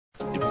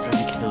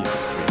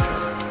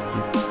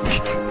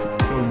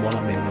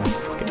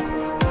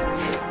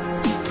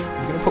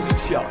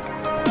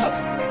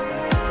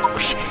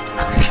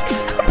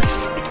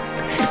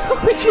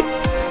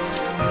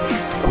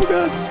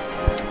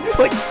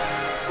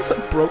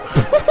Broke.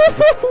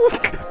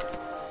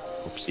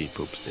 Oopsie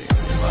poopsie.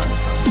 Right,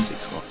 6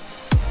 slots.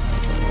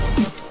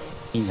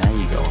 There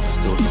you go.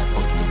 Still not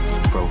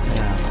fucking broken.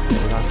 Yeah,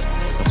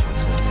 That's what I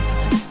said.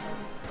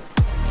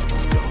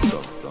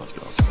 Let's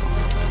go.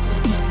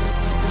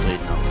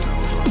 Bleeding out now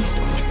as well.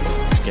 So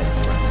just get it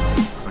right.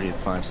 Only in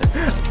 5 seconds.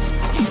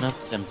 You can have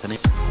 7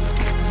 tennis.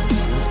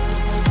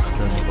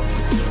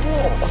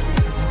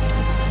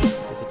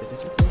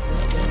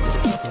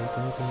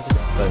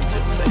 Don't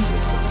feel safe with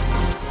this one.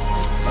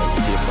 I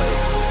see a player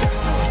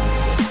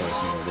get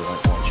personally really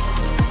like watch.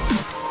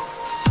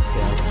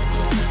 Yeah.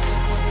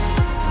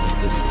 He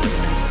didn't play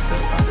against the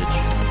bandage.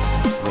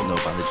 I've got no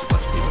bandages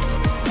left either.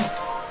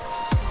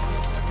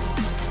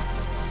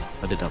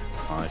 I did have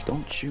 5.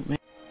 Don't shoot me.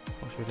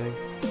 What should we do?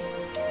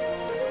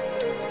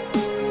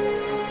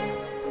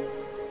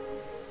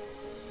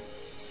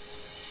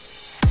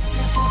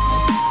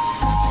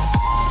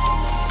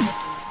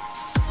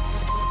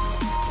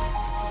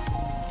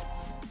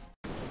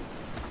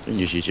 Don't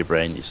just use your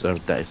brain. It's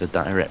a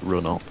direct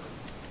run up.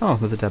 Oh,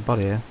 there's a dead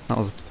body here. That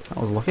was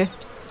lucky.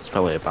 It's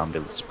probably a Bambi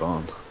that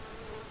spawned.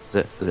 Is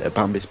it a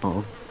Bambi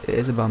spawn? It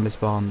is a Bambi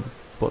spawn,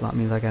 but that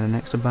means I get an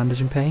extra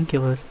bandage and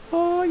painkillers.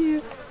 Oh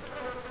yeah.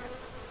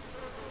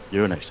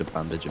 You're an extra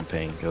bandage and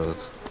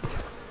painkillers.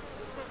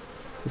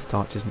 This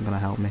torch isn't gonna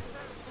help me.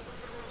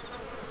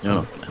 You're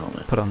not gonna help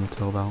me. Put on the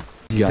tool belt.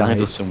 This guy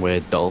does some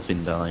weird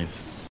dolphin dive.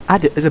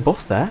 There's a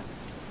bus there.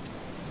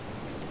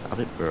 Have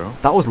it, bro.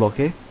 That was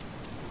lucky.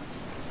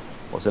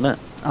 What's in it?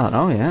 I don't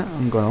know yet.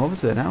 I'm going over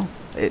to it now.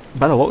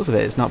 By the looks of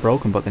it, it's not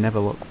broken, but they never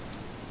look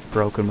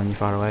broken when you're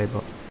far away.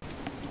 But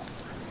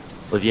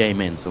Well, if you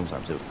aim in,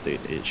 sometimes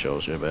it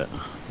shows you a bit.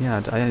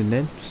 yeah, I aimed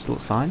in. Just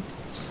looks fine.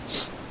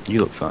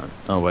 You look fine.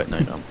 Oh wait, no,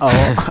 you don't.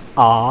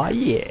 Oh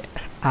yeah.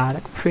 I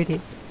look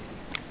pretty.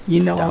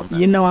 You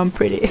know I'm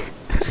pretty.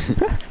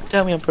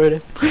 Tell me I'm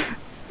pretty.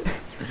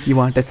 You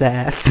want this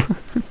ass?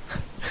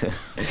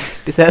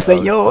 This ass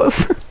ain't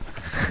yours.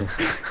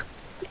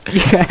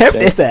 You can have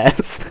this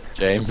ass.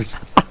 James.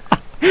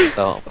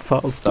 Stop. I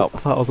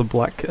thought I was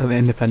an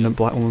independent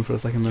black woman for a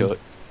second.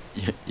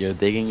 You're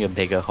digging a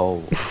bigger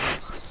hole.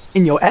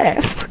 In your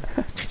ass.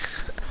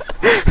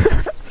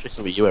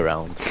 Just with you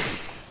around.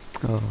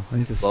 Oh, I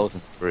need to Blows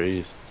and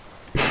breeze.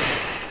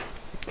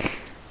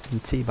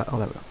 tea back. Oh,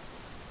 there we go.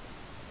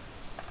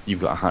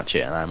 You've got a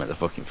hatchet and I'm at the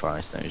fucking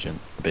fire station.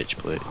 Bitch,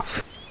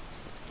 please.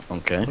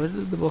 Okay. Where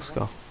did the bus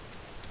go?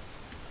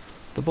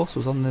 The bus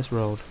was on this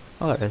road.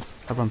 Oh, there it is.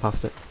 I've run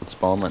past it. The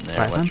spawn went there.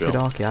 Right, if I'm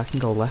Pidarky, I can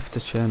go left to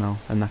Cherno,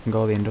 and I can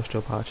go the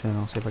industrial part of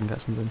Cherno, see if I can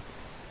get something.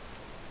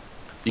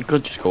 You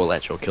could just go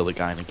electro, kill the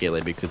guy in a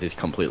ghillie because he's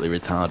completely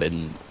retarded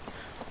and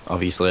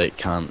obviously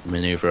can't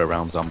maneuver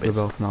around zombies.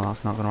 We both know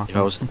that's not going to happen. If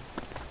I was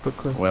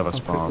quickly. whoever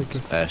spawned,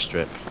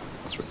 airstrip,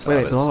 that's retarded.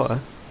 Wait, Laura.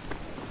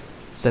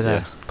 Stay there.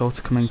 Yeah. Go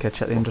to Kaminka,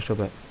 check the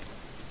industrial bit.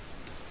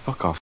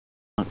 Fuck off.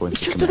 I'm not going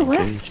to Just to the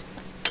Kaminka. left.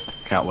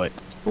 Can't wait.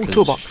 Oh,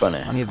 toolbox. Funny.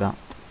 I need that.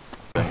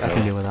 I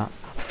can deal with that.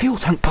 Fuel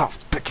tank parts,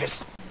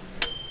 bitches!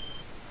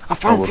 I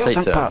found fuel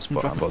tank parts!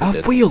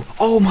 Wheel!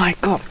 Oh my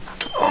god!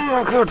 Oh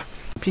my god!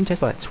 I've seen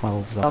chased by like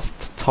 12, so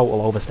that's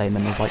total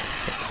overstatement, there's like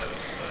 6.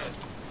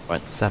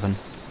 Right. 7.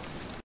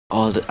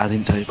 Oh, I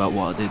didn't tell you about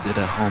what I did.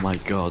 Oh my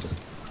god.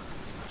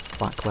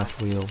 Back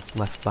left wheel,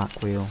 left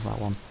back wheel, that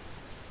one.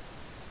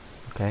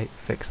 Okay,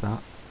 fix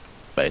that.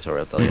 But sorry,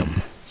 I'll tell you.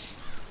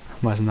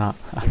 Imagine that.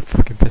 I'm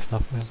fucking pissed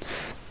off, man.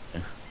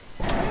 Yeah.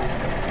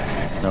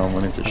 No, I'm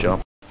running to the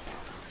shop.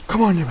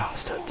 Come on, you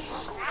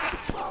bastards!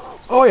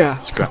 Oh yeah!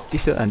 Scrap. Did you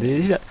see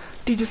that?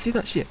 Did you see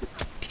that shit?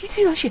 Did you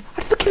see that shit? I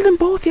just killed them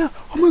both, yeah!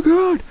 Oh my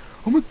god!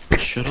 Oh my god!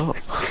 Shut up.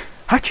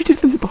 How'd you do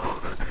them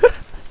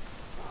both?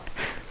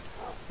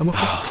 I'm a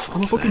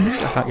fucking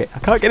noob. I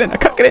can't get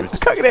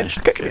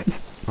in.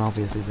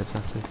 Obviously he's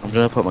obsessed with. I'm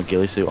gonna put my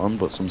ghillie suit on,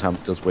 but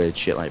sometimes it does weird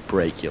shit like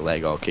break your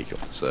leg or kick you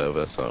off the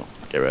server, so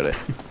get ready.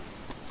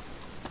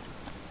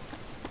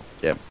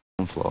 Yep,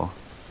 one floor.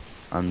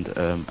 And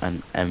an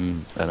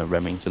M and a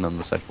Remington on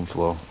the 2nd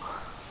floor.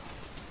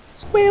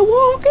 We're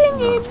walking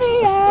in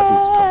the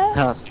air.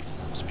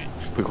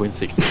 We're going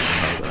 60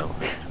 miles an hour.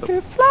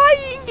 We're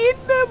flying in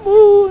the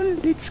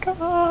moonlit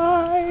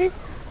sky.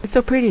 It's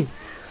so pretty.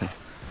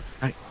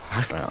 Right,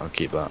 I'll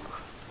keep that.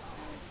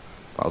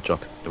 But I'll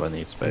drop it if I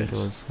need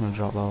space. I'm gonna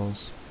drop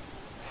those.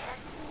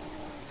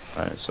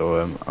 Right,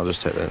 so I'll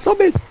just take this.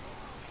 Zombies!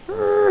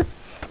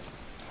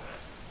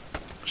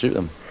 Shoot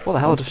them. What the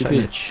hell did you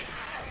bitch?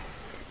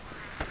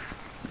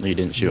 No, you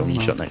didn't shoot him,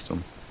 you shot next to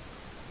him.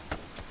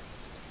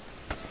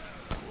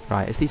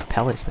 Right, it's these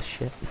pellets, the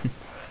shit.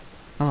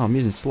 Oh, I'm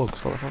using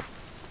slugs, what the fuck?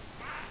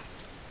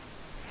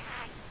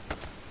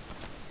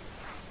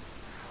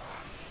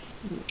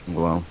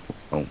 Well,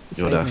 oh,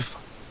 you're deaf.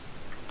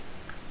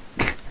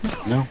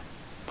 No.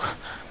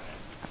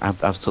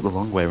 I've took the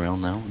long way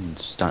around now and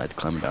started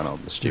climbing down all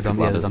the stupid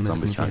ladders that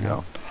zombies can't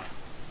go.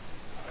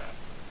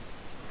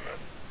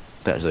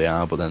 They actually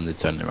are, but then they're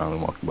turning around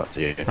and walking back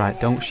to you. Right,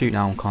 don't shoot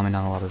now, I'm climbing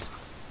down the ladders.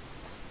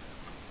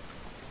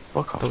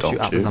 Fuck off, Don't shoot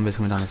at the zombies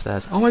coming down the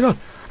stairs. Oh my god!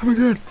 Oh my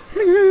god!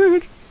 Oh my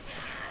god!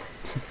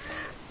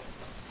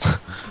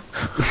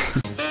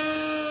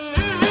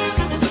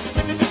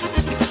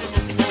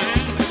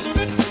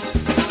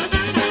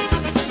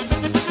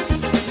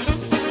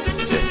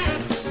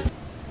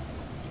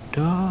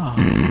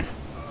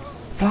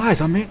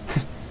 eyes on me.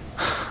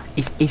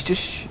 he's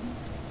just...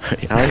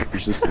 Yeah,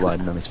 he's just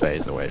sliding on his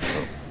face away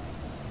from us.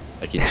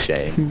 Like in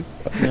shame.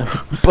 No.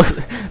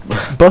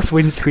 Bus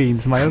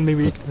windscreens, my only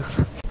weakness.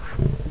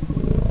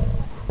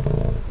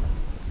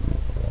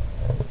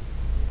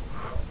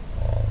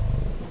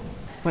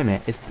 Wait a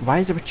minute, why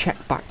is there a check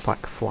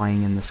backpack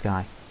flying in the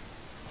sky?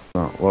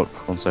 Oh, look,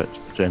 one sec,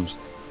 James.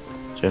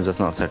 James, that's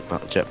not a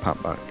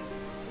jetpack back.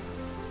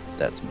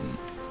 That's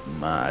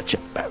my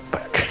jet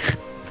backpack.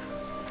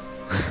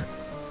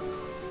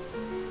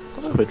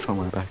 That's a bit from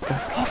my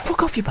backpack. Oh,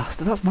 fuck off, you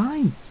bastard, that's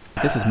mine.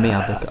 If this was me,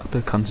 I'd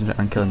be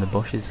concentrating on killing the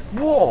bushes.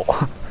 Whoa!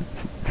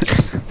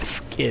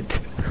 Skid.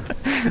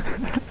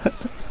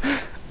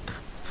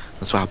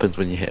 That's what happens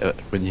when you hit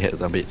a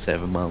zombie at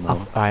 7 miles an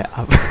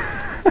hour.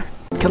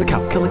 Kill a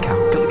cow, kill a cow,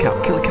 kill a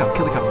cow, kill a cow,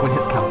 kill a cow, go and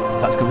hit the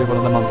cow. That's gonna be one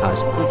of the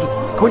montages.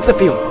 Go into the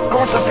field,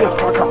 go into the field,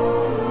 kill a cow.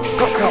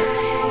 Kill a cow.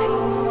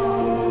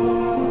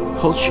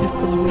 Hold shift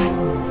for the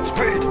wheel.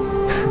 Speed!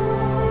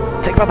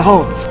 Take by the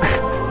horns!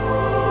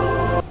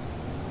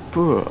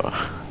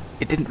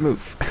 It didn't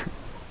move.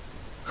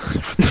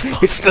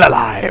 It's still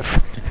alive!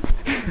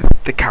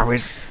 The cow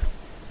is...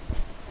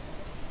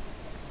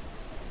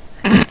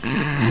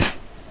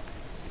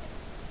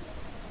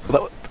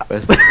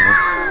 Where's the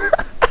cow?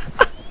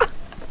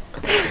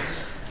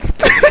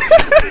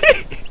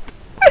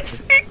 Where's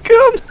he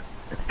gone?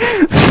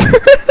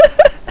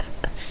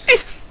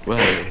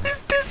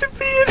 It's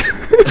disappeared!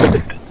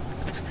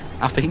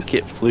 I think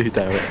it flew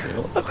directly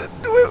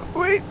up.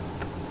 Wait.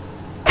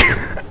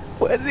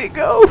 Where did it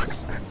go?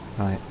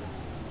 Right.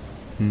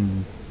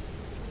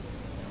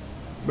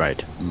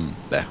 Right.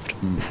 Left.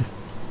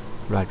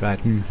 Right.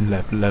 Left.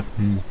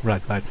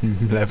 Right. Left. You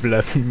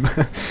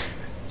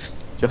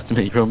have to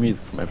make your own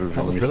music from everything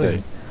That was you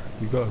brilliant. say.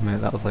 You got to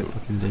admit, that was like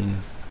fucking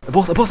genius. A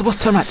boss,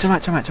 turn right.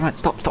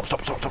 Stop.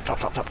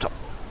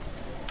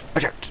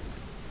 Eject.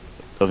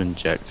 Don't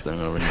inject, then I'm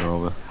gonna run you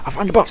over. I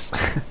found the boss.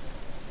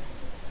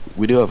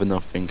 We do have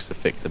enough things to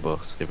fix a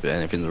bus. If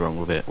anything's wrong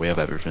with it, we have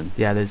everything.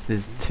 Yeah,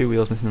 there's 2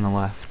 wheels missing on the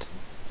left,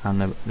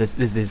 and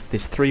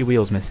there's 3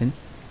 wheels missing.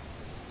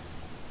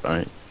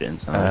 Right, get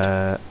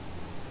inside.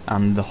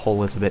 And the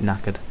hull is a bit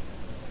knackered.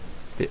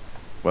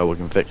 Well, we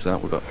can fix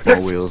that. We've got 4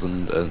 wheels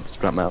and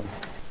scrap metal.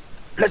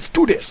 Let's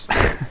do this.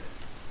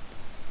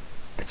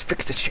 Let's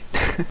fix this shit.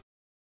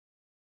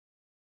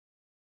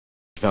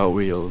 Without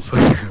wheels.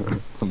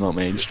 I'm not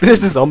mainstream.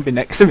 There's a zombie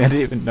next to me. I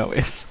didn't even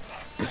notice.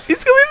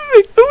 He's coming for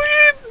me. Oh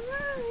yeah.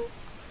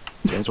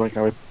 James, why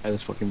can't we repair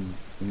this fucking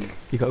thing?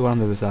 You got to go on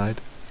the other side.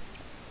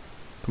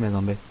 Come here,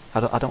 zombie. I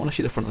don't want to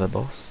shoot the front of the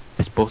bus.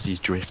 This bus is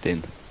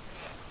drifting.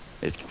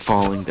 It's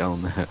falling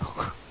down the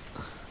hill.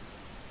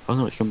 Oh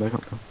no, it's come back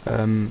up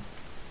now.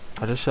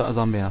 I just shot a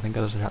zombie and I think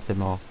I just attracted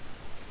more.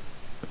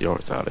 You're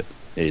retarded.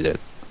 Yeah, you did.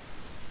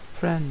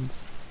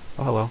 Friends.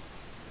 Oh hello.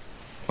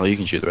 Well, you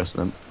can shoot the rest of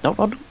them. No,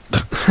 I don't.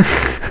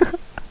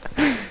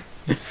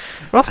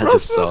 Ross, I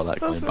just saw that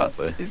going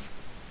badly.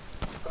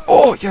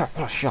 Oh yeah,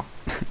 what a shot.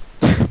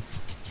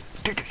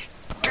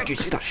 Did you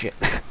see that shit?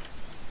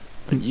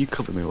 You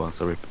cover me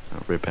whilst I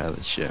repair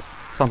this shit.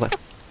 Sounds like...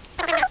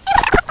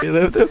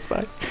 the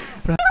fight.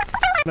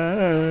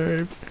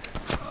 Knives.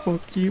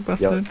 Fuck you,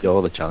 bastard.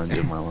 You're the challenge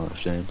of my life,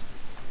 James.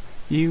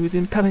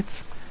 Using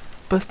pellets.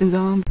 Busting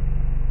zombies.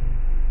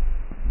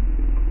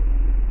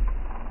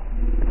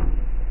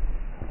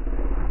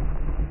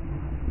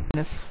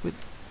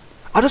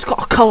 I just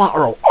got a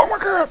collateral. Oh my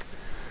god!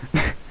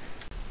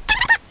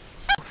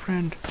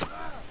 Friend.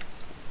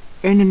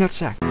 In the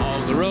nutsack.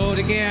 On the road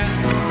again.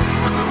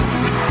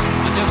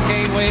 I just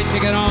can't wait to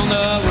get on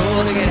the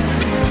road again.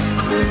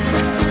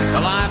 The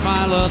life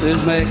I love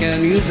is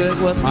making music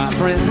with my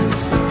friends.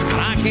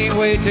 And I can't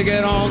wait to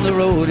get on the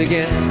road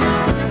again.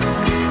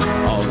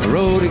 On the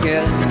road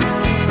again.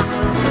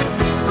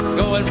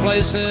 Going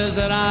places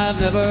that I've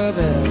never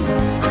been.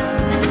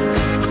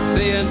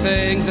 Seeing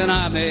things that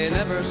I may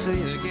never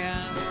see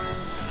again.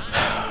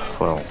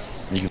 Well,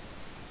 you can...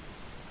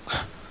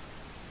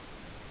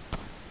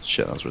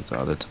 Shit, that was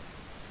retarded.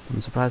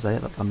 I'm surprised I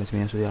hit that zombie, to be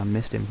honest with you. I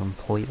missed him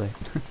completely.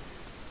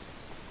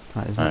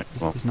 Right,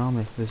 there's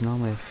normally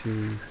a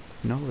few...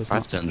 No, there's not.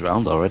 I've turned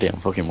around already,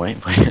 I'm fucking waiting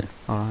for you.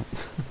 Alright.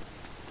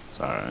 It's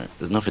alright.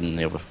 There's nothing in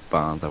the other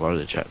barns, I've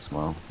already checked them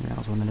all. Yeah, I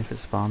was wondering if it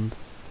spawned.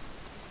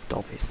 It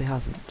obviously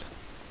hasn't.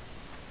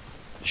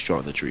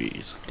 Destroy the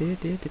trees.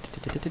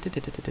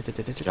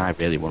 This guy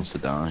really wants to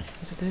die.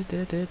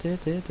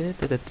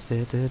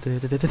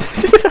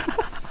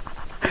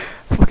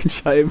 Fucking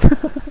shot him.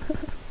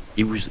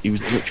 He was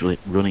literally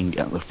running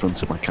at the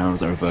front of my car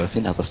as I was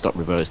reversing. As I stopped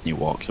reversing, he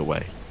walks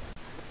away.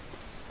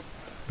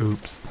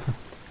 Oops.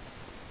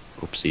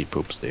 Oopsie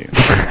poopsie.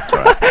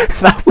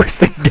 That was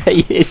the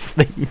gayest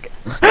thing.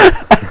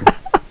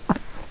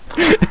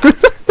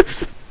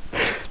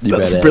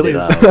 That's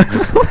brilliant.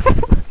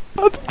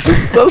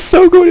 That's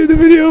so good in the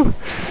video.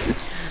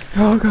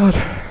 Oh god.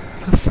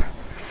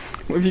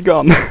 Where have you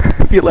gone?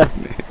 Have you left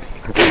me?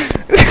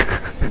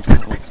 I'm so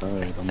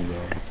sorry, I'm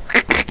wrong.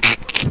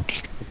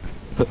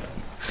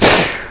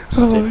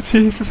 Oh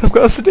Jesus, I've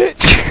got a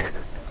stitch.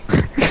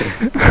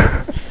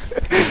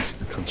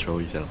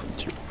 control yourself.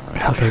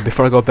 Right. Okay,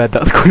 before I go to bed,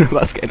 that's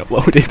getting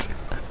uploaded.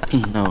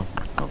 No.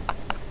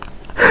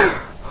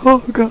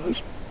 Oh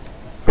god.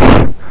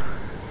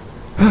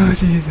 Oh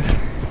Jesus.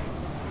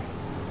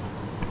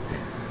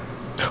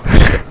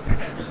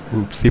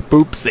 Oopsie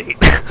poopsie.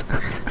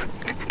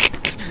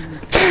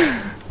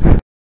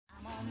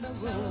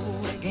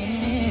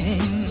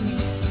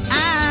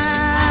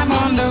 I'm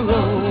on the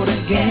road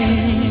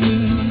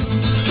again.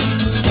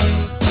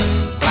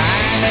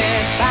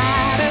 Blinded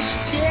by the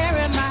stare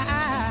in my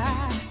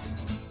eye.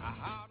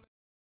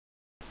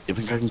 You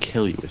think I can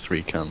kill you with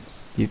 3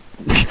 cans? You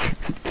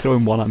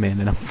throwing one at me and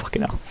then I'm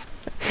fucking off.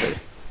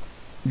 Seriously.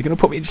 You're gonna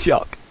put me in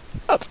shock.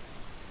 Oh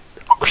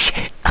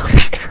shit! Oh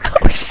shit!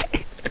 Oh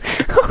shit!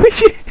 Oh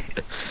shit!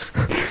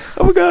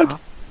 Oh my god!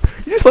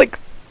 You just like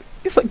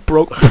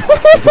broke.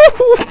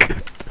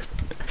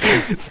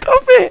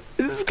 Stop it!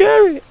 This is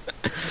scary.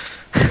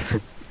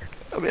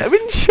 I'm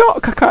in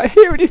shock. I can't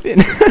hear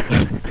anything.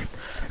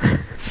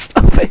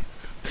 Stop it!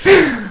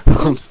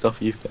 Don't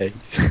stuff your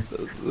face.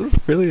 That's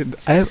brilliant.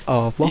 I've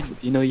lost.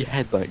 You know your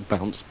head like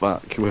bounced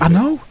back. With I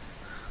know.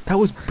 That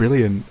was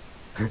brilliant.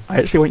 I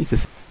actually want you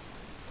to.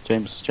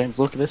 James,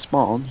 look at this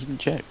spawn. You can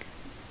check.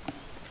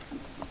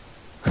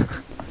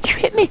 You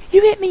hit me!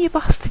 You hit me, you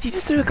bastard! You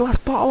just threw a glass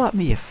bottle at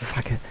me, you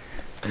faggot.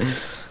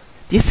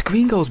 Your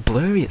screen goes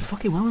blurry. It's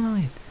fucking well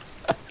annoying.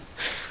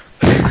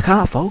 I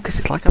can't focus.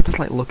 It's like I'm just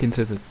like looking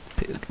through the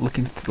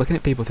looking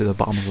at people through the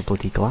bottom of a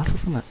bloody glass,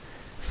 isn't it?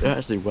 They're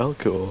actually well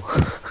cool.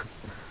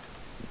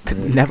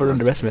 Never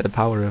underestimate the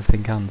power of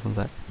tin cans, was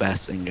it?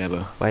 Best thing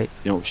ever. Wait.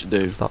 You know what you should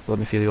do? Stop, let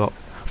me feel you up.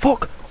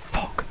 Fuck!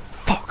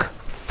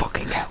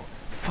 Fucking hell.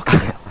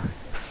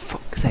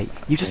 Fuck's sake.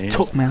 You just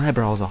took my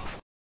eyebrows off.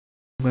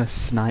 I'm gonna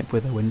snipe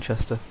with a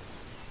Winchester.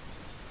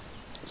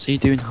 So you're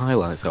doing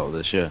highlights out of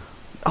this, yeah?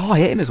 Oh, I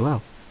hit him as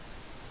well.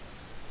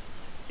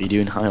 You're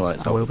doing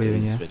highlights I out will of be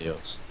doing, these yeah.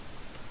 videos.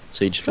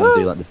 So you're just gonna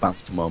do like the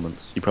banter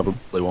moments. You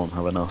probably won't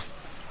have enough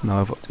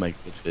No, to make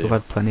a good video. I've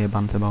had plenty of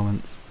banter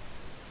moments.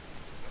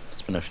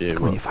 It's been a few.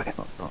 Come on, Well, you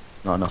faggot.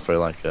 not enough for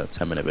like a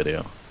 10-minute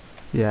video.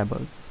 Yeah,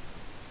 but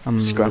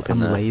I'm Scrapping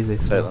there. lazy.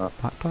 Say so that.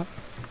 Backpack.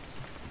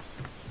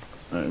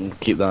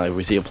 Keep that. If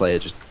we see a player,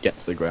 just get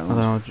to the ground. I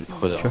don't know,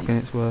 put do it you on. reckon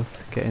it's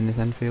worth getting this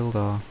Enfield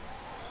or?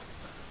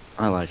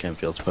 I like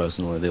Enfields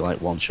personally. They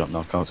like one-shot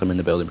knockouts. I'm in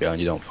the building behind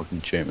you. Don't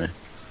fucking shoot me.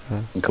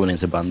 Yeah. I'm coming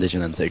into bandage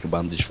and then take a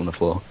bandage from the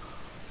floor.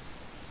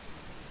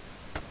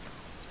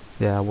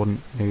 Yeah, I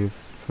wouldn't move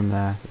from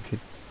there if you.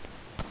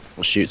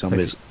 Well, shoot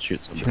zombies.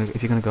 Shoot zombies.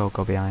 If you're gonna go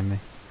behind me.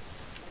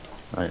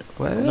 Right.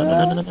 Where?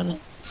 No.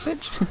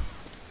 Bitch.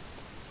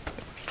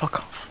 Fuck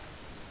off.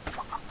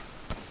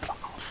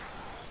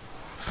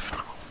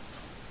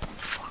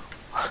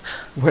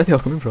 Where are they all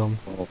coming from?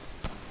 Oh.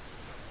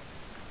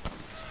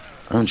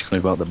 I'm just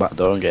gonna go out the back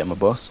door and get in my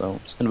bus, so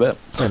see you in a bit.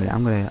 Wait a minute,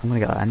 I'm gonna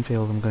get that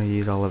Enfield. I'm gonna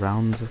use all the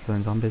rounds of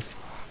killing zombies.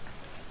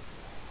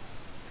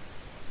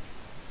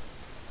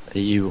 Are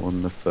you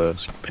on the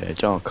first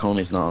page? Oh,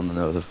 Coney's not on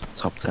the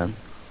top 10.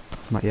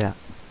 Not yet,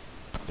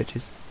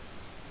 bitches.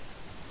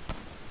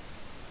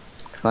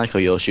 I like how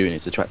you're shooting,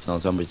 it's attracting all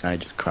the zombies, now you're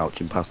just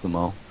crouching past them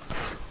all.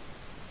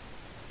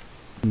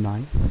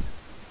 Nice.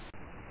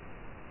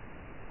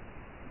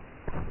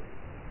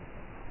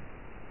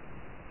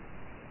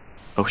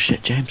 Oh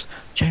shit, James!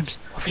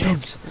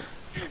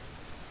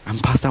 I'm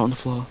passed out on the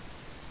floor.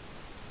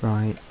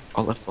 Right.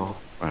 All left 4.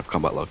 Right, I've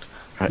combat logged.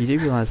 Right. You do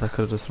realise I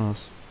could have just thrown a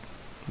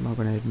smoke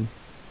grenade in.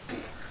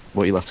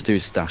 What you'll have to do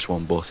is stash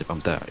one bus if I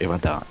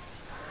die.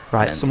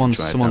 Right, And someone's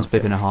drive down.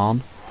 bibbing a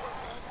horn.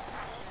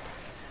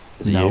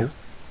 Is it No. you?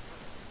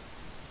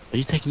 Are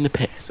you taking the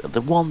piss? At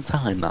the one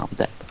time that I'm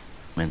dead.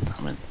 I'm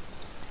in.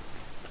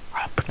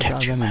 I'll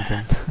protect you,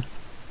 man.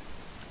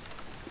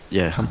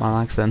 Yeah. Come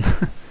my accent.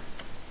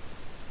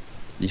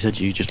 You said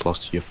you just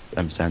lost your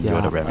M10, you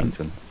had a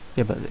Remington.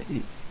 Yeah, but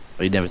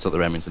Oh, you never took the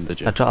Remington,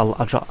 did you? I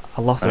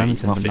lost the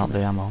Remington, but not the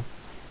ammo.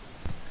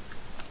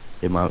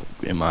 In my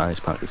ice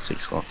pack, there's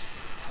 6 slots.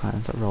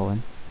 Right, stop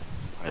rolling.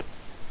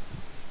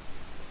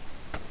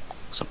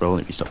 Stop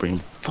rolling if you stop bringing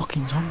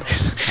fucking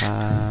zombies.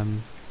 Wow,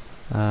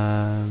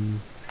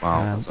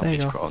 that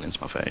zombie's crawling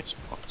into my face.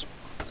 What?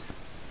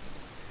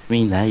 I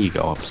mean, there you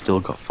go. I've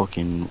still got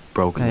fucking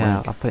broken leg.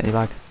 Yeah, I'll put it in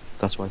your bag.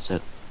 That's what I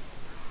said.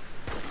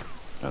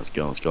 Let's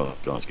go.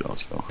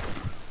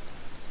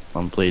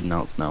 I'm bleeding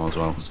out now as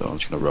well, so I'm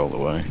just gonna roll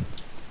away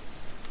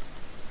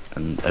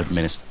and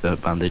administer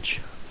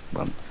bandage.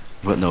 I've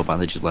got no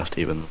bandages left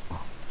even.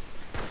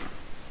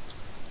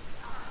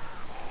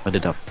 I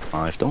did have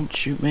 5. Don't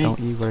shoot me. Don't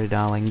you worry,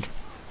 darling.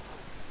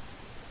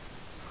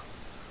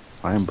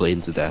 I am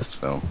bleeding to death,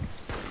 so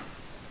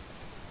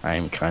I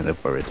am kind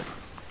of worried.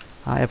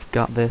 I have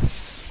got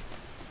this.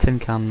 Tin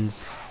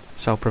cans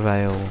shall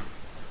prevail.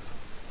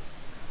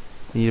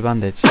 You need a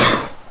bandage?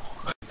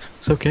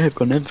 It's okay, I've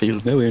got an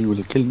Enfield, no one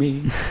will kill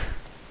me.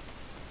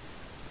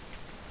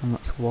 And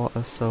that's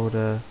water,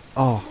 soda.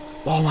 Oh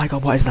my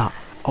god, what is that?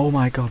 Oh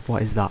my god,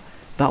 what is that?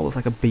 That looks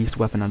like a beast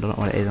weapon, I don't know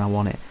what it is and I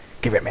want it.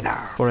 Give it me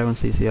now. 4A1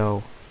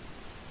 CCO.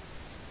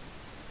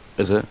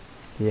 Is it?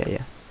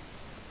 Yeah.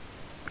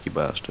 you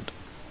bastard.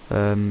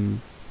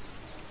 I'm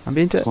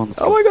being Oh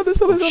my god, there's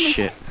something oh, on me.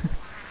 shit.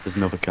 There's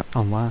another cat.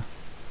 On where?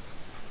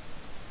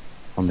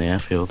 On the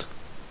airfield.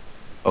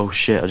 Oh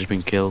shit, I've just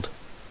been killed.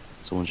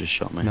 Someone just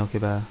shot me. Milky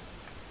Bear.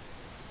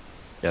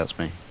 Yeah, that's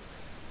me.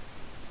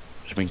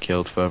 Just been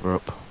killed further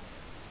up.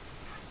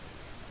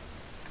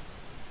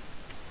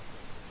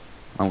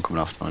 I'm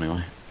coming off now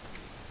anyway.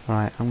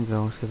 Right, I'm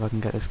gonna go see if I can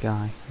get this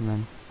guy, and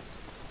then...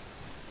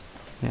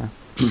 Yeah.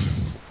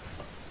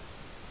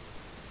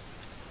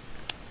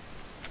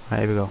 Right,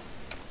 here we go.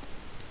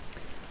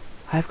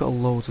 I've got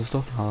loads of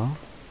stuff now.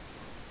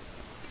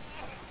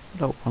 I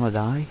don't wanna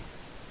die.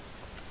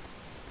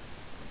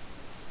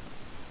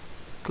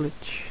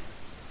 Glitch.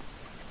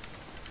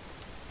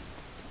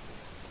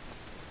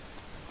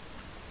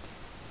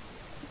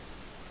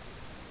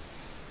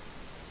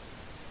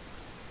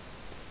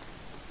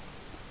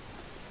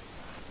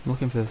 I'm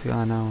looking for this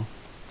guy now.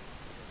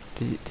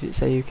 Did it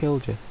say who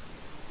killed you?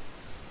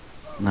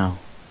 No.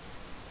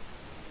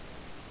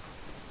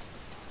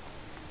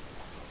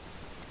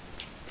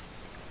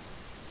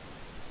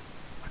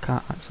 I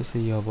can't actually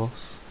see your boss.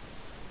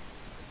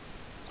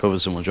 Probably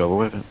someone drove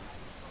away with it.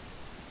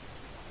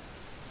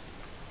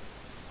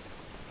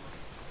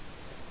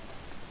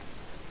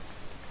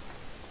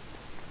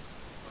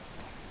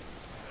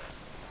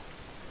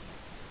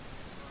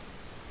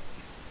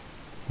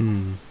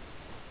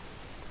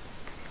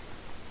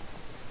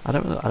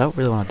 I don't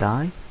really want to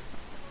die.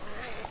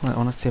 I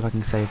want to see if I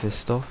can save this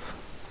stuff.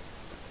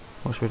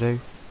 What should we do?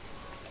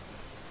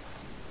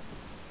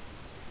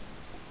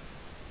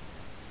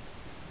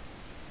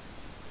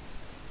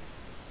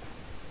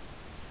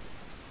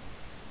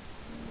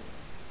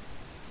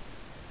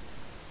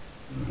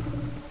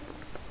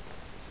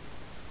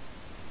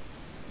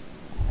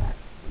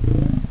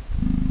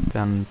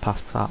 Then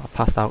passed out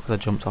because I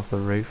jumped off the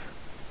roof.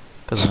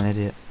 Because I'm an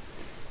idiot.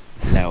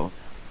 No.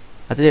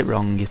 I did it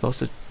wrong. You're supposed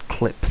to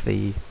clip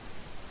the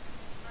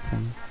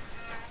thing.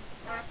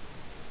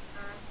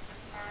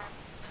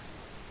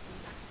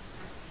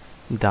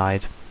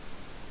 Died.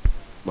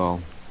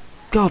 Well.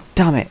 God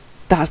damn it!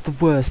 That's the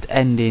worst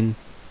ending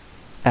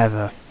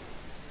ever.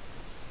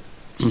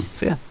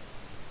 So yeah,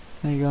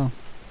 there you go.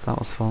 That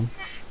was fun.